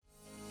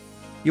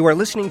You are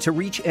listening to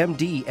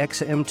ReachMD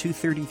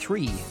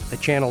XM233, the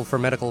channel for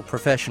medical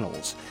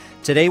professionals.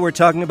 Today we're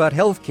talking about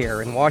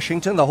healthcare in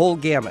Washington, the whole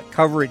gamut,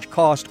 coverage,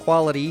 cost,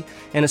 quality,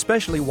 and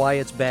especially why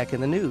it's back in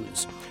the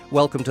news.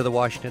 Welcome to the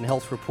Washington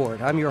Health Report.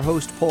 I'm your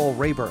host, Paul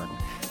Rayburn.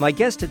 My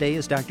guest today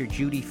is Dr.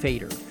 Judy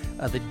Fader,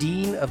 the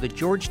Dean of the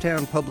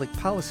Georgetown Public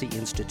Policy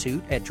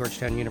Institute at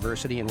Georgetown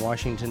University in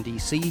Washington,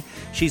 D.C.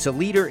 She's a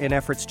leader in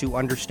efforts to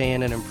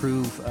understand and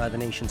improve the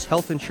nation's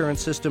health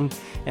insurance system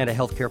and a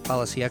healthcare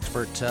policy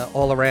expert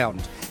all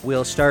around.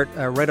 We'll start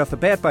right off the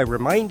bat by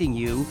reminding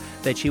you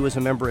that she was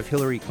a member of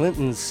Hillary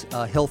Clinton's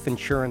health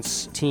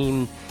insurance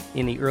team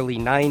in the early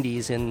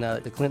 90s in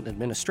the Clinton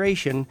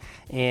administration,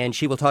 and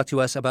she will talk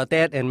to us about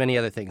that and many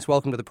other things.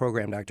 Welcome to the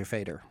program, Dr.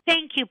 Fader.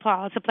 Thank you,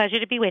 Paul. It's a pleasure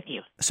to be with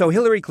you. So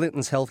Hillary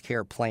Clinton's health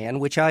care plan,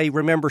 which I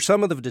remember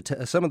some of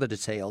the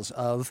details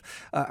of,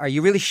 are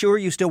you really sure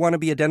you still want to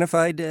be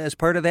identified as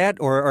part of that,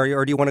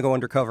 or do you want to go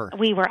undercover?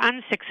 We were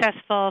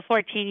unsuccessful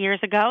 14 years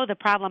ago. The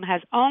problem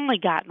has only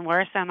gotten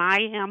worse, and I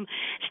am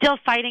still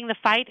fighting the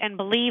fight and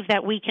believe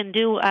that we can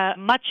do a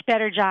much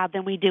better job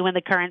than we do in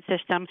the current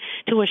system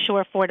to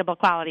assure affordable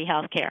quality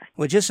health care.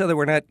 Well, just so that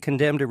we're not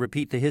condemned to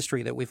repeat the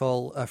history that we've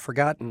all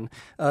forgotten,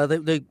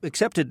 the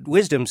accepted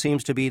wisdom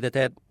seems to be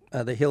that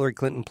the Hillary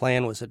Clinton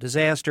plan was a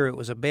disaster, it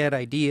was a bad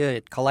idea,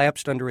 it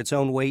collapsed under its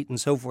own weight and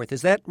so forth.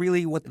 Is that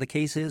really what the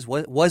case is?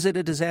 Was it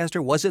a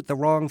disaster? Was it the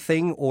wrong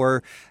thing,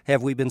 or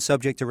have we been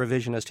subject to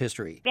revisionist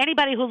history?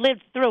 Anybody who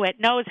lived through it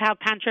knows how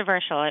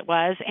controversial it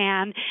was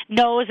and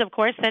knows, of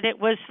course, that it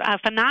was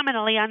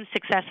phenomenally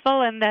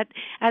unsuccessful and that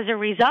as a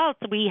result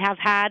we have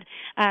had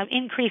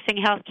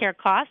increasing health care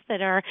costs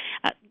that are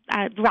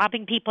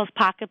robbing people's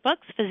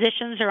pocketbooks.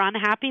 Physicians are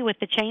unhappy with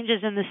the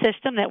changes in the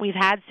system that we've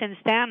had since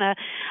then,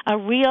 a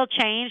real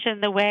change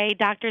in the way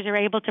doctors are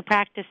able to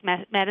practice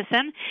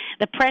medicine.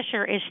 The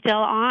pressure is still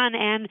on,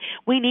 and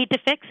we need to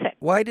fix it.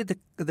 Why did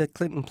the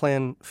Clinton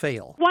plan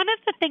fail? One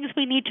of the things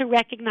we need to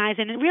recognize,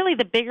 and really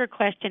the bigger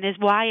question, is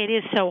why it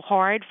is so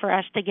hard for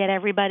us to get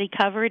everybody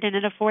covered in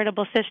an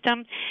affordable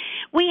system.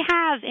 We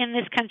have in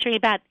this country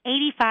about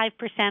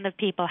 85% of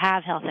people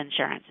have health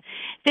insurance.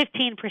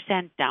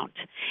 15% don't.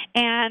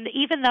 And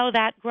even though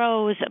that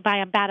grows by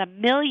about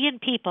 1 million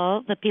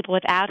people, the people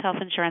without health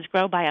insurance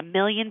grow by 1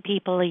 million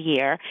people a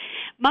year,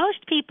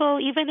 most people,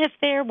 even if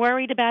they're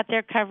worried about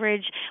their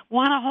coverage,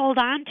 want to hold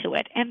on to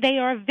it. And they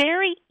are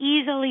very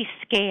easily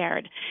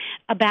scared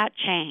about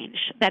change,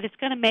 that it's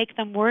going to make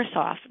them worse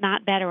off,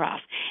 not better off.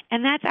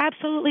 And that's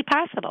absolutely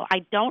possible.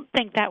 I don't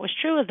think that was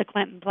true of the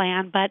Clinton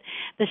plan, but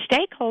the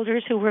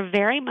stakeholders who were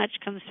very much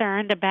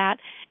concerned about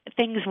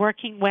things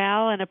working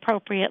well and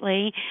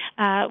appropriately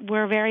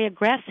were very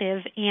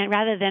aggressive, and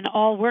rather than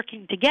all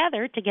working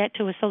together to get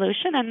to a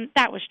solution, and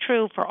that was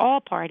true for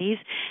all parties.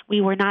 We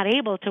were not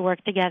able to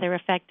work together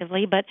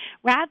effectively, but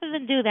rather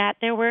than do that,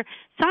 there were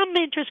some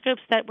interest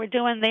groups that were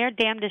doing their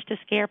damnedest to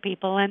scare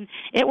people, and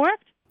it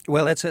worked.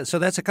 Well, that's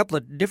a couple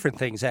of different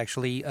things,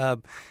 actually.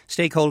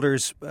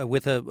 Stakeholders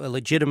with a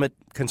legitimate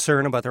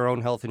concern about their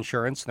own health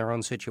insurance, their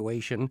own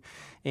situation,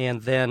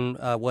 and then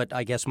what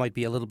I guess might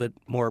be a little bit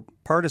more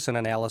partisan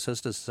analysis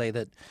to say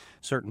that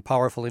certain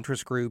powerful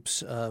interest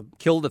groups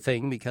killed the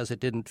thing because it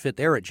didn't fit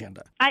their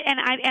agenda.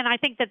 I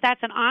think that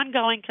that's an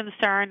ongoing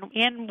concern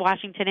in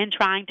Washington in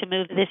trying to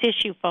move this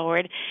issue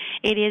forward.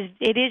 It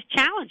is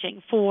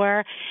challenging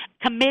for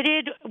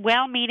committed,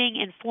 well-meaning,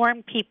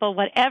 informed people,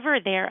 whatever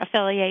their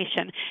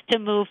affiliation, to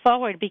move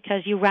forward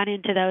because you run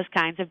into those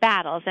kinds of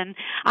battles. And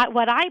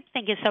what I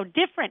think is so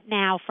different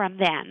now from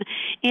then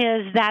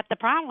is that the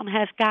problem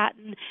has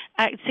gotten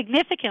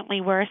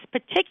significantly worse,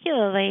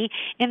 particularly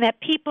in that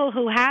people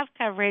who have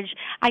coverage,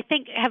 I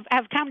think,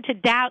 have come to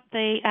doubt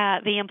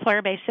the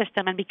employer-based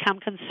system and become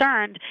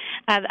concerned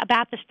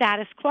about the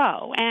status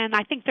quo. And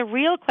I think the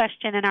real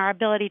question in our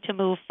ability to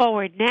move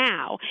forward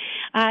now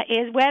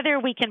is whether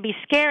we can be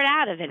scared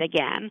out of it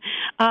again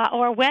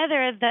or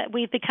whether that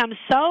we've become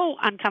so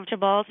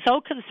uncomfortable,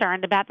 so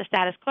concerned about the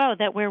status quo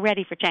that we're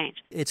ready for change.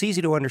 It's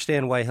easy to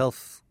understand why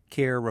health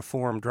care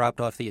reform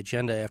dropped off the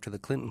agenda after the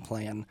Clinton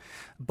plan.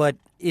 But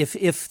if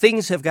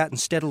things have gotten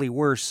steadily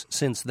worse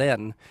since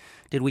then,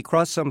 did we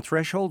cross some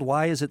threshold?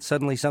 Why is it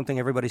suddenly something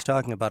everybody's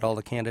talking about, all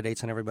the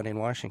candidates and everybody in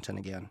Washington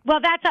again? Well,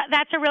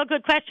 that's a real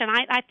good question.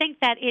 I think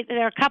that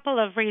there are a couple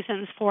of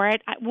reasons for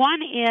it.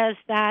 One is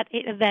that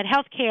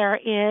healthcare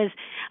is,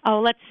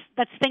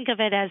 let's think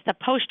of it as the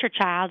poster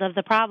child of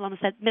the problems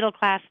that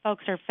middle-class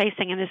folks are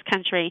facing in this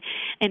country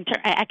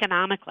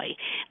economically.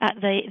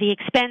 The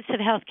expense of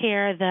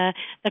healthcare,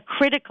 the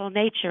critical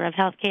nature of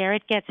healthcare,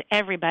 it gets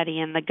everybody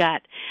in the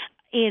gut.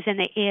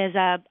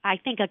 I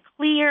think, a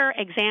clear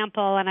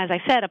example, and as I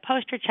said, a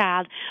poster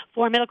child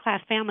for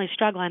middle-class families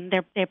struggling.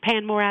 They're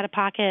paying more out of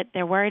pocket.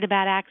 They're worried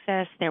about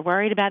access. They're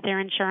worried about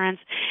their insurance.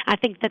 I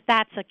think that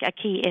that's a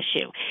key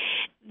issue.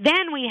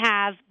 Then we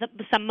have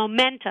some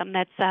momentum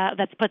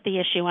that's put the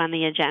issue on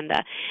the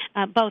agenda.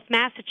 Both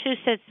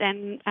Massachusetts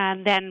and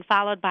then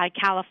followed by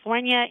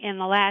California in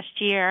the last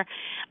year,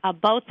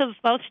 both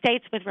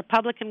states with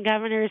Republican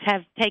governors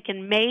have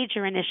taken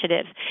major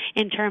initiatives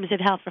in terms of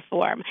health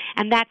reform,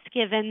 and that's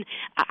given,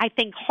 I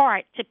think,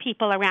 heart to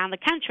people around the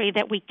country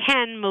that we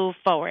can move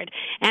forward.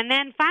 And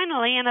then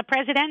finally, in a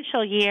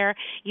presidential year,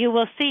 you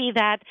will see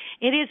that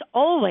it is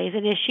always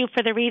an issue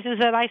for the reasons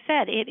that I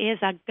said. It is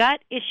a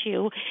gut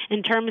issue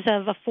in terms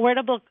of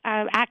affordable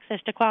access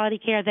to quality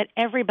care that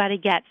everybody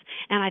gets,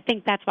 and I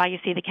think that's why you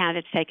see the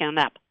candidates taking them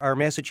up. Our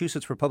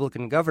Massachusetts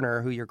Republican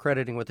governor, who you're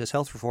crediting with this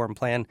health reform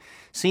plan,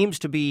 seems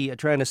to be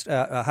trying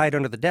to hide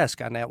under the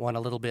desk on that one a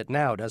little bit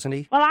now, doesn't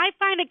he? Well, I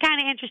find it kind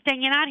of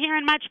interesting. You're not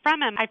hearing much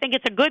from him. I think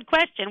it's a good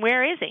question.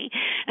 Where is he?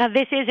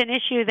 This is an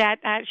issue that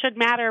should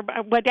matter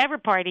whatever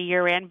party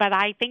you're in, but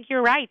I think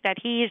you're right that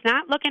he is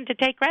not looking to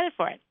take credit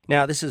for it.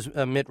 Now, this is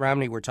Mitt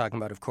Romney we're talking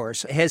about, of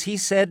course. Has he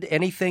said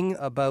anything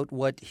about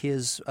what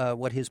his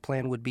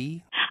plan would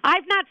be?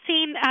 I've not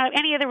seen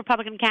any of the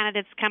Republican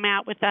candidates come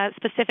out with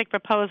specific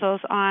proposals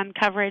on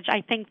coverage.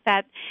 I think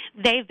that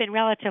they've been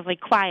relatively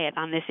quiet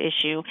on this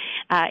issue.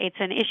 It's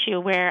an issue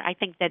where I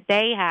think that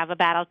they have a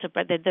battle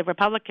the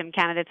Republican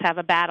candidates have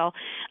a battle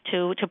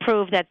to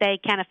prove that they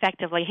can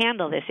effectively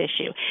handle this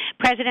issue.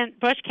 President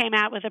Bush came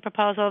out with a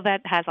proposal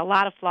that has a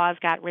lot of flaws,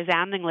 got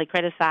resoundingly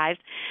criticized,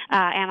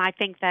 and I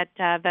think that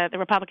the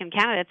Republican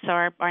candidates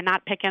are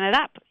not picking it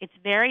up. It's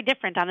very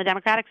different on the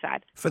Democratic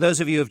side. For those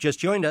of you who have just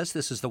joined us,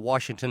 this is the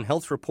Washington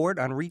Health Report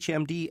on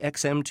ReachMD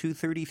XM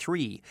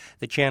 233,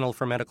 the channel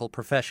for medical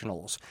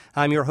professionals.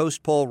 I'm your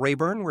host, Paul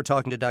Rayburn. We're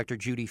talking to Dr.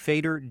 Judy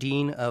Fader,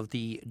 Dean of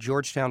the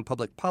Georgetown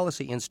Public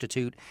Policy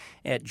Institute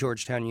at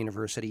Georgetown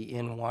University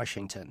in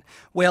Washington.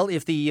 Well,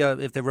 if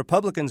the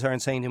Republicans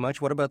aren't saying too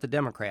much, what about the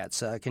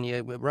Democrats? Can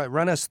you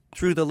run us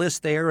through the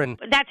list there? And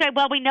that's right.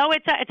 Well, we know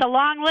it's a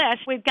long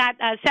list. We've got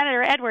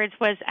Senator Edwards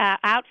was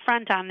out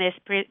front on this,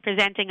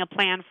 presenting a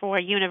plan for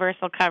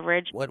universal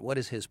coverage. What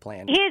is his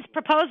plan? His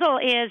proposal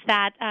is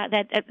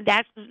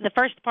that's the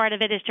first part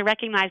of it is to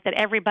recognize that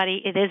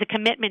it is a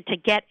commitment to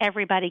get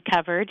everybody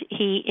covered.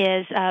 He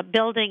is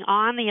building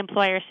on the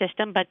employer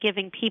system, but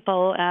giving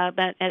people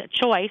a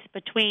choice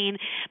between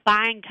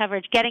buying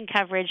coverage, getting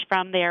coverage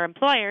from their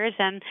employers,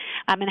 and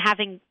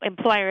having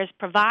employers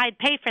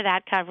pay for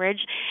that coverage.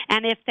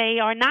 And if they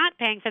are not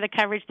paying for the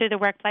coverage through the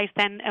workplace,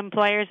 then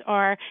employers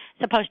are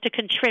supposed to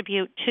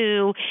contribute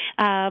to,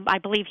 I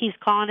believe he's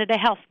calling it a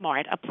health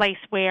mart, a place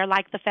where,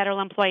 like the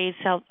federal employees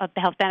of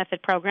the health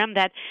benefit program,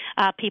 that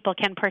people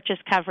can purchase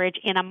coverage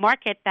in a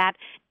market that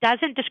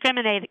doesn't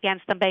discriminate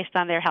against them based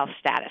on their health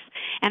status.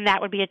 And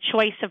that would be a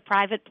choice of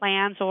private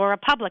plans or a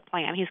public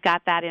plan. He's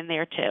got that in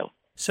there, too.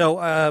 So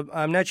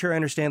I'm not sure I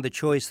understand the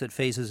choice that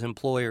faces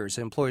employers.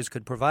 Employers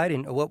could provide,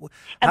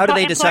 how do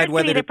they decide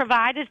whether to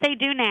provide as they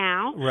do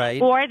now, right?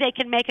 Or they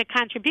can make a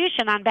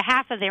contribution on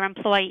behalf of their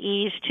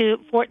employees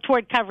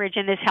toward coverage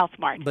in this health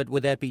mart. But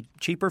would that be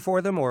cheaper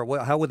for them, or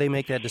how would they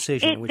make that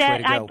decision? Which way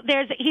to go?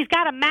 He's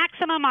got a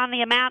maximum on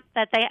the amount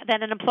that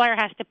an employer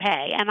has to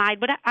pay, and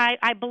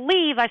I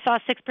believe I saw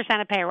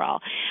 6% of payroll,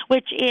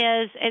 which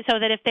is so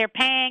that if they're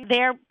paying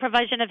their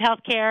provision of health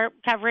care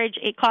coverage,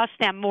 it costs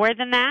them more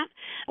than that,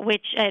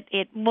 which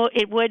it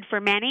would for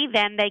many,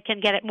 then they can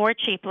get it more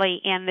cheaply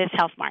in this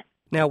health mart.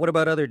 Now, what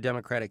about other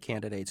Democratic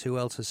candidates? Who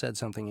else has said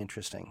something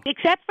interesting?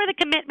 Except for the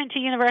commitment to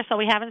universal,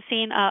 we haven't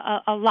seen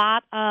a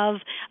lot of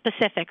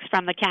specifics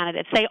from the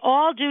candidates. They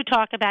all do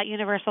talk about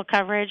universal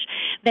coverage.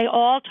 They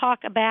all talk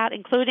about,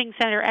 including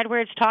Senator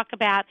Edwards, talk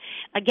about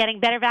getting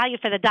better value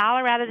for the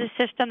dollar out of the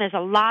system. There's a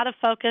lot of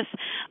focus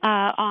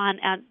on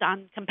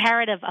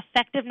comparative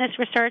effectiveness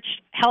research,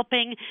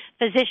 helping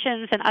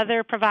physicians and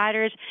other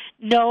providers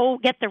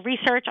get the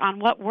research on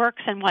what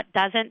works and what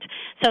doesn't,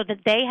 so that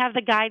they have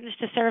the guidance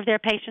to serve their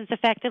patients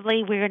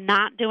effectively. We're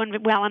not doing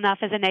well enough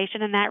as a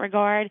nation in that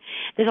regard.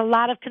 There's a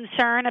lot of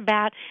concern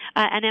about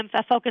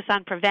a focus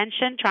on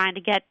prevention, trying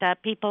to get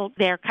people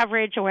their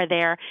coverage or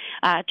their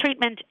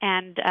treatment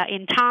and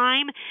in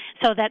time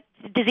so that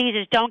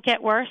diseases don't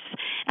get worse.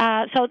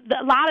 So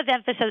a lot of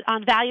emphasis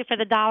on value for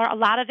the dollar, a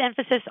lot of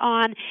emphasis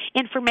on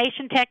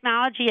information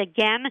technology,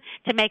 again,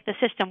 to make the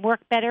system work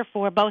better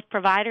for both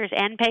providers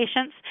and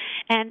patients.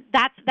 And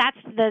that's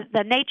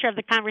the nature of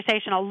the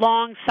conversation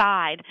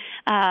alongside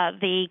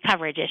the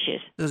coverage issues.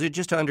 Those are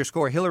just to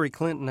underscore, Hillary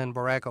Clinton and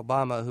Barack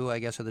Obama, who I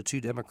guess are the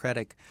two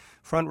Democratic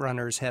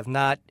frontrunners, have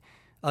not,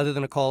 other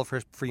than a call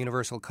for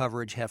universal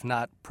coverage, have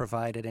not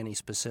provided any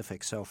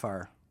specifics so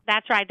far.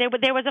 That's right.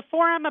 There was a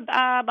forum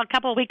a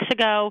couple of weeks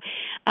ago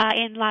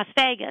in Las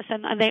Vegas,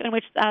 in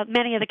which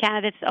many of the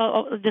candidates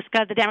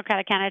the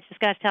Democratic candidates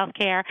discussed health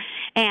care,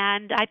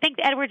 and I think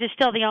Edwards is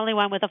still the only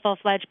one with a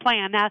full-fledged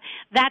plan. Now,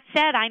 that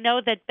said, I know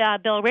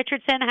that Bill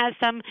Richardson has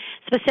some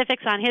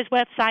specifics on his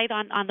website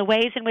on the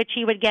ways in which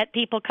he would get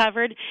people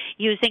covered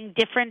using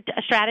different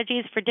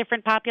strategies for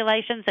different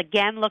populations,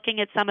 again,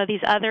 looking at some of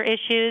these other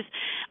issues.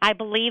 I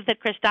believe that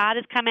Chris Dodd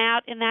has come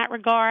out in that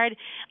regard,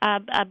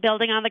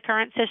 building on the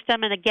current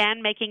system, and again,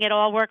 again, making it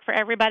all work for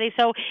everybody.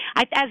 So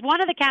as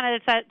one of the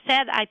candidates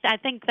said, I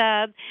think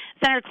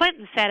Senator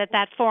Clinton said at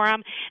that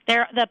forum,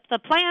 the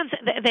plans,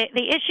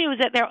 the issues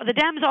that the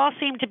Dems all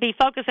seem to be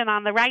focusing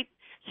on the right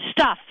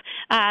stuff.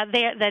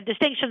 The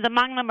distinctions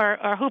among them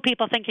are who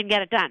people think can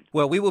get it done.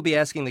 Well, we will be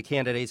asking the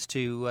candidates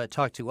to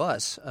talk to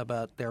us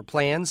about their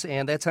plans,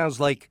 and that sounds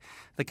like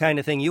the kind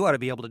of thing you ought to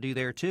be able to do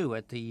there, too,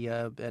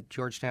 at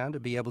Georgetown, to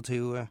be able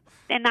to...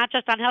 And not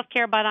just on health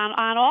care, but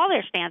on all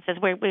their stances.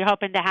 We're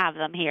hoping to have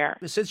them here.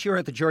 Since you're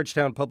at the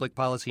Georgetown Public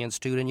Policy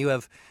Institute and you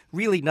have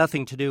really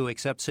nothing to do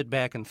except sit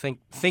back and think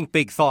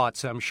big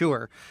thoughts, I'm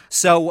sure.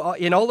 So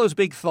in all those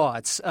big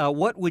thoughts,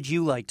 what would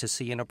you like to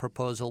see in a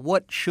proposal?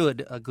 What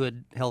should a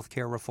good health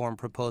care reform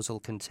proposal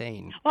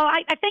contain? Well,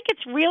 I think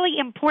it's really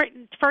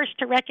important first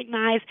to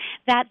recognize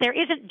that there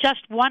isn't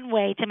just one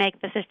way to make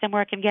the system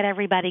work and get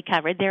everybody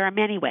covered. There are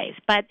many ways.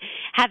 But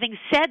having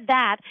said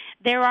that,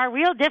 there are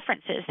real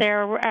differences.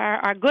 There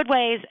are good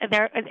ways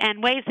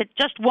and ways that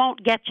just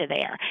won't get you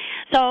there.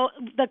 So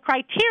the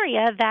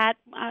criteria that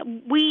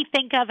we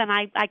think of, and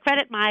I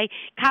credit my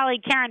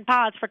colleague Karen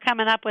Politz for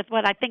coming up with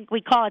what I think we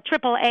call a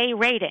AAA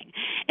rating,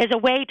 is a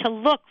way to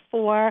look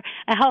for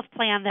a health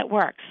plan that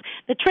works.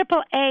 The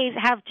AAAs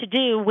have to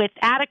do with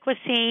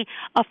adequacy,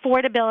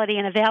 affordability,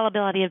 and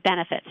availability of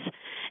benefits.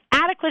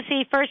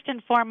 Adequacy, first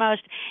and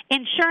foremost.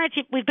 Insurance,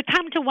 we've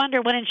become to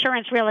wonder what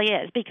insurance really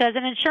is, because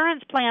an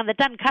insurance plan that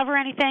doesn't cover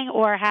anything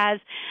or has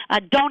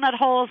donut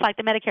holes like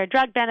the Medicare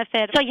drug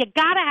benefit, so you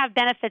got to have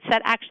benefits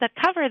that actually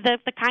cover the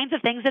kinds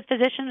of things that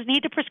physicians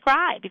need to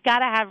prescribe. You've got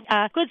to have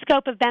a good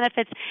scope of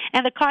benefits,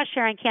 and the cost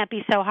sharing can't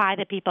be so high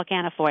that people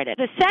can't afford it.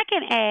 The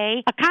second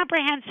A, a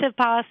comprehensive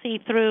policy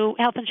through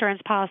health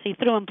insurance policy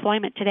through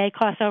employment today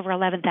costs over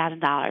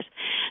 $11,000.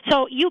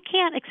 So you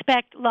can't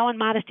expect low and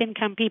modest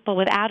income people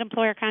without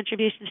employer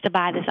contributions to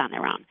buy this on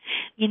their own.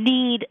 You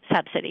need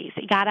subsidies.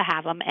 You got to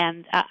have them,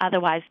 and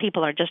otherwise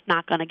people are just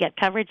not going to get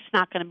coverage. It's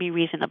not going to be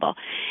reasonable.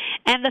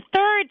 And the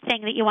third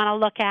thing that you want to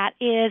look at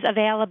is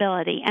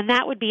availability, and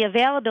that would be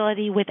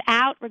availability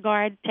without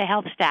regard to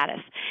health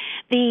status.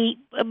 The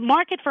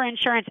market for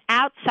insurance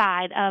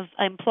outside of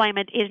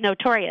employment is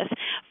notorious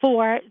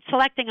for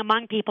selecting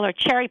among people or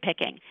cherry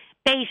picking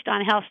based on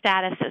health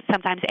status,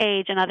 sometimes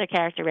age, and other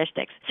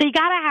characteristics. So you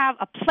got to have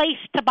a place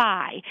to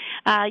buy.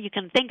 You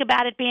can think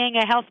about it being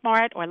a Health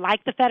Mart or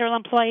like the Federal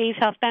Employees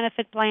Health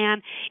Benefit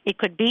Plan. It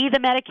could be the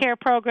Medicare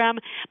program,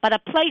 but a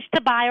place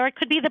to buy, or it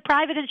could be the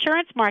private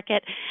insurance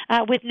market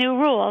with new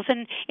rules.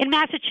 And in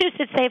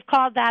Massachusetts, they've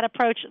called that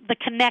approach the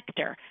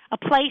connector, a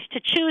place to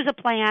choose a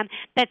plan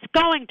that's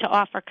going to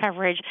offer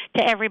coverage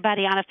to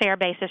everybody on a fair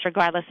basis,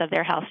 regardless of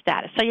their health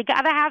status. So you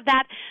got to have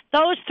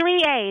those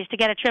three A's to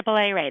get a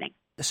AAA rating.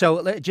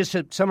 So just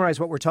to summarize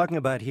what we're talking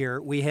about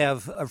here, we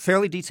have a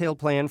fairly detailed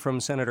plan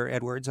from Senator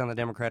Edwards on the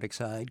Democratic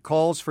side,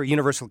 calls for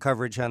universal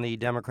coverage on the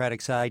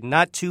Democratic side,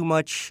 not too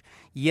much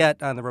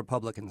yet on the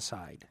Republican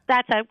side.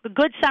 That's a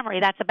good summary.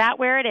 That's about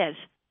where it is.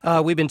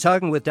 We've been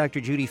talking with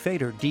Dr. Judy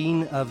Fader,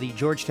 Dean of the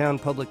Georgetown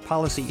Public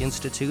Policy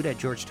Institute at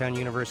Georgetown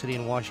University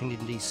in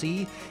Washington,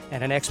 D.C.,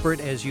 and an expert,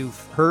 as you've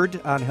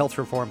heard, on health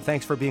reform.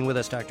 Thanks for being with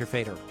us, Dr.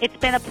 Fader. It's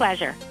been a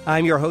pleasure.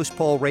 I'm your host,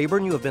 Paul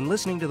Rayburn. You have been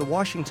listening to the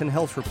Washington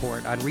Health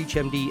Report on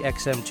ReachMD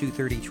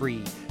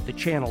XM233, the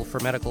channel for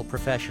medical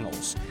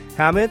professionals.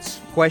 Comments,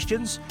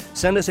 questions?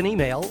 Send us an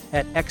email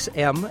at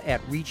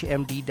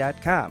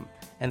xm@reachmd.com.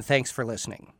 And thanks for listening.